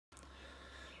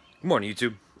Good morning,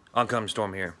 YouTube. Oncoming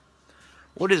Storm here.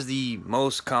 What is the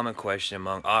most common question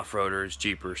among off-roaders,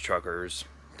 jeepers, truckers,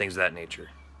 things of that nature?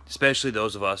 Especially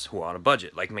those of us who are on a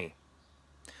budget, like me.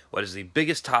 What is the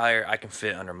biggest tire I can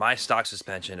fit under my stock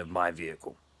suspension of my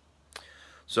vehicle?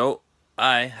 So,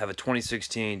 I have a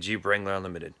 2016 JEEP Wrangler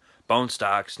Unlimited. Bone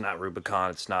stock, it's not Rubicon,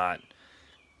 it's not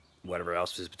whatever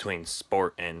else is between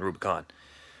Sport and Rubicon.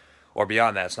 Or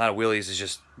beyond that, it's not a wheelies, it's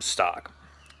just stock.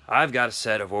 I've got a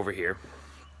set of over here.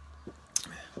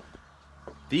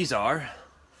 These are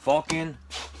Falcon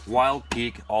Wild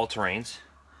Peak all-terrains.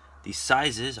 The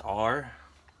sizes are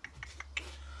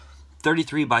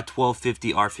 33 by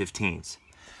 1250 R15s.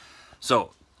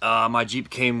 So my Jeep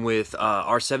came with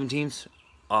R17s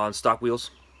on stock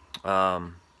wheels.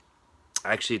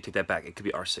 Actually, take that back. It could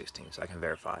be R16s. I can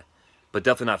verify, but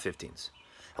definitely not 15s.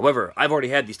 However, I've already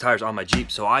had these tires on my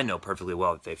Jeep, so I know perfectly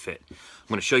well that they fit. I'm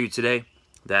going to show you today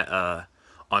that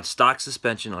on stock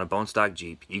suspension on a bone stock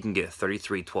Jeep, you can get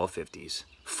 33 1250s,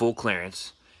 full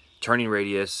clearance, turning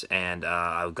radius, and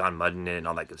I've gone mudding in it and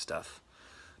all that good stuff.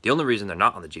 The only reason they're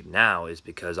not on the Jeep now is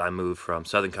because I moved from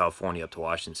Southern California up to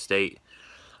Washington State,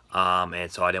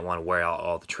 and so I didn't want to wear out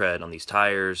all the tread on these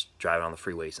tires, driving on the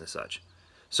freeways and such.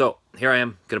 So here I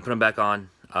am, gonna put them back on.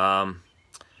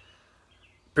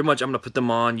 Pretty much I'm gonna put them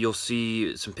on. You'll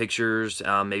see some pictures,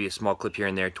 maybe a small clip here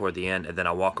and there toward the end, and then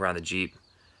I'll walk around the Jeep.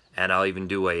 And I'll even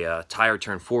do a tire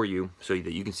turn for you so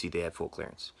that you can see they have full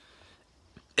clearance.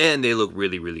 And they look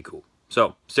really, really cool.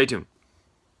 So, stay tuned.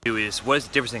 What is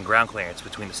the difference in ground clearance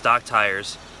between the stock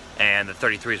tires and the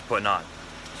 33s we're putting on?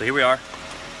 So here we are,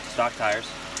 stock tires.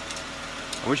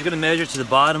 And we're just gonna measure to the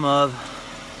bottom of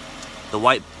the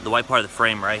white part of the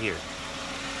frame right here.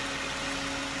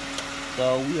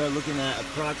 So we are looking at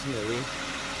approximately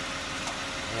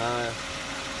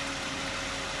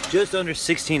just under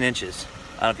 16 inches.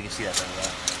 I don't know if you can see that very well.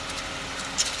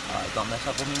 Alright, don't mess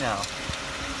up with me now.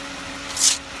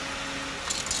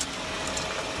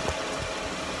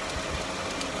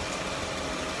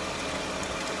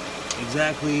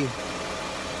 Exactly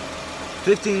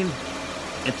 15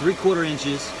 3/4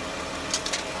 inches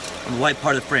on the white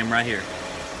part of the frame right here.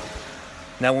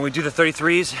 Now when we do the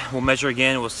 33s, we'll measure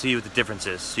again and we'll see what the difference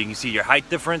is. So you can see your height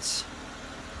difference.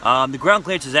 The ground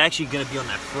clearance is actually going to be on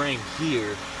that frame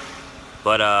here.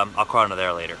 But I'll crawl into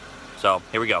there later. So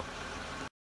here we go.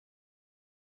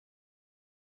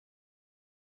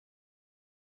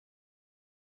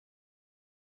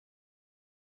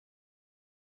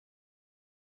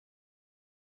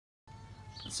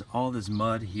 So all this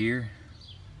mud here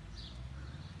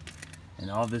and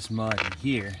all this mud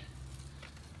here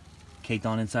caked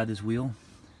on inside this wheel.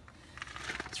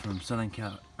 It's from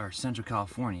Central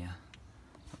California.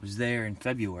 I was there in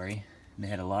February and they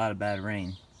had a lot of bad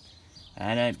rain. And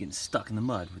I ended up getting stuck in the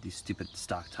mud with these stupid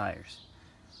stock tires.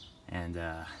 And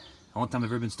the only time I've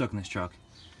ever been stuck in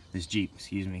this Jeep,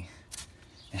 excuse me.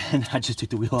 And I just took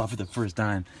the wheel off for the first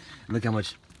time. And look how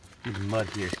much mud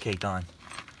here is caked on.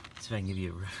 Let's see if I can give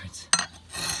you a reference.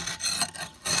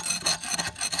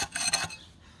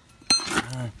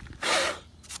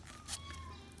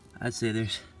 I'd say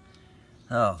there's,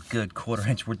 oh, good 1/4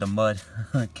 inch worth of mud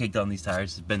caked on these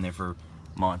tires. It's been there for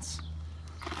months.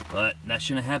 But that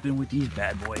shouldn't happen with these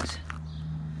bad boys.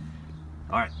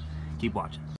 Alright, keep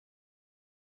watching.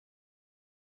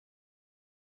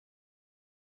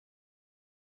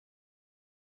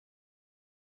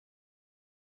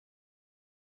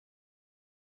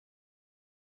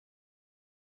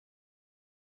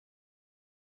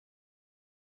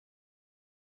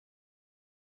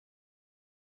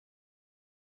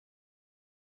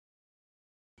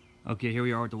 Okay, here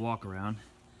we are with the walk around.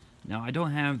 Now I don't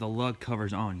have the lug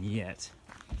covers on yet.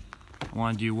 I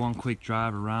want to do one quick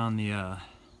drive around the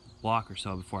block or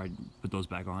so before I put those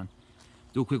back on.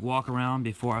 Do a quick walk around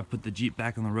before I put the Jeep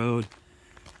back on the road,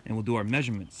 and we'll do our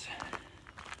measurements.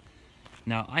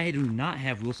 Now I do not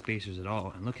have wheel spacers at all,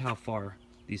 and look how far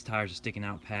these tires are sticking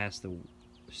out past the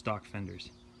stock fenders.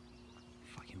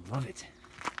 Fucking love it.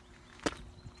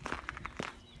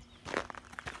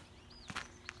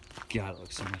 God, it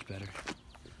looks so much better.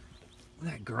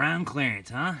 Look at that ground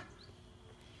clearance, huh?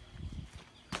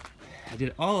 I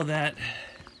did all of that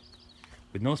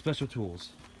with no special tools.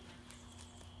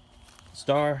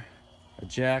 Star, a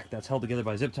jack that's held together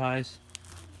by zip ties.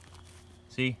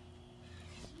 See?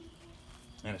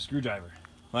 And a screwdriver.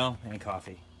 Well, and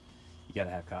coffee. You gotta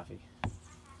have coffee.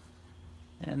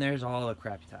 And there's all the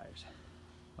crappy tires.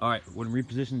 Alright, we're gonna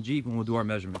reposition the Jeep and we'll do our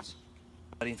measurements.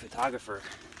 Budding photographer,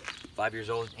 5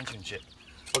 years old, internship.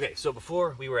 Okay, so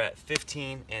before we were at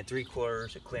 15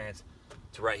 3/4 of clearance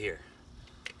to right here.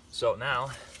 So now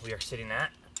we are sitting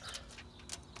at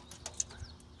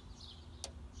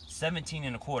 17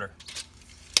 1/4.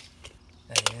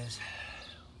 That is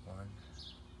one.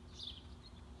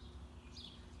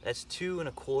 That's 2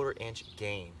 1/4 inch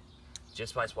gain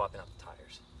just by swapping out the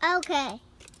tires. Okay.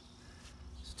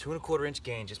 So 2 1/4 inch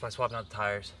gain just by swapping out the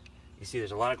tires. You see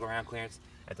there's a lot of ground clearance.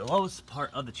 At the lowest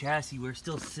part of the chassis, we're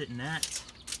still sitting at.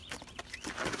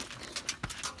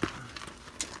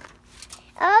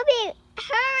 Obi,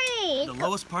 hurry! The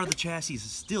lowest part of the chassis is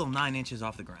still 9 inches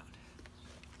off the ground.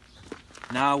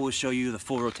 Now we'll show you the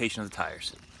full rotation of the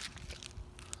tires.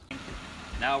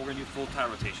 Now we're going to do full tire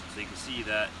rotation, so you can see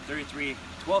that 33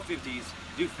 1250s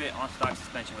do fit on stock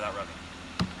suspension without rubbing.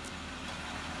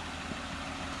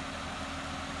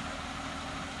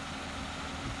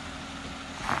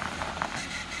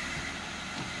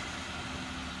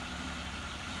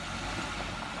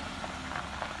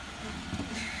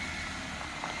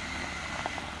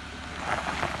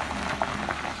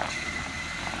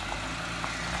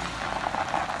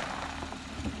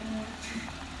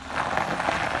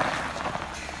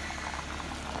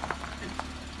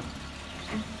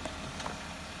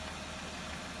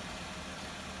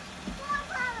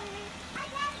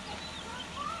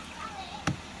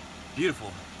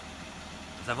 Beautiful.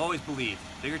 As I've always believed,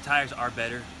 bigger tires are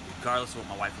better, regardless of what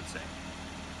my wife would say.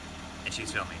 And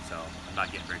she's filming, so I'm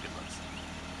not getting very good looks.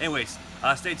 Anyways,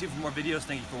 stay tuned for more videos.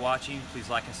 Thank you for watching. Please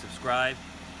like and subscribe.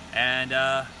 And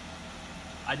I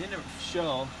didn't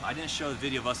show the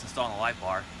video of us installing the light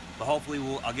bar, but hopefully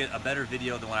I'll get a better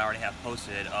video than what I already have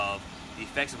posted of the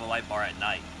effects of a light bar at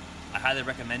night. I highly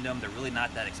recommend them. They're really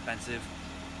not that expensive.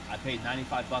 I paid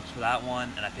 95 bucks for that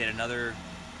one, and I paid another,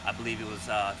 I believe it was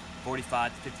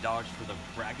 $45 to $50 for the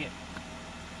bracket.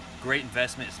 Great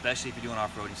investment, especially if you're doing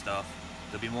off-roading stuff.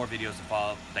 There'll be more videos to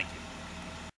follow. Thank you.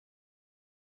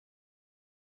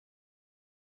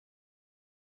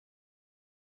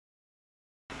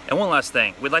 And one last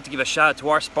thing, we'd like to give a shout out to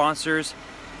our sponsors,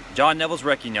 John Neville's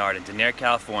Wrecking Yard in Denair,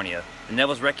 California. The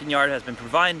Neville's Wrecking Yard has been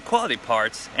providing quality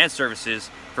parts and services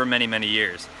for many, many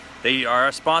years. They are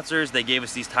our sponsors. They gave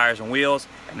us these tires and wheels,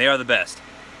 and they are the best.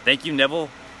 Thank you, Neville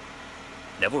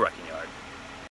Wrecking Yard.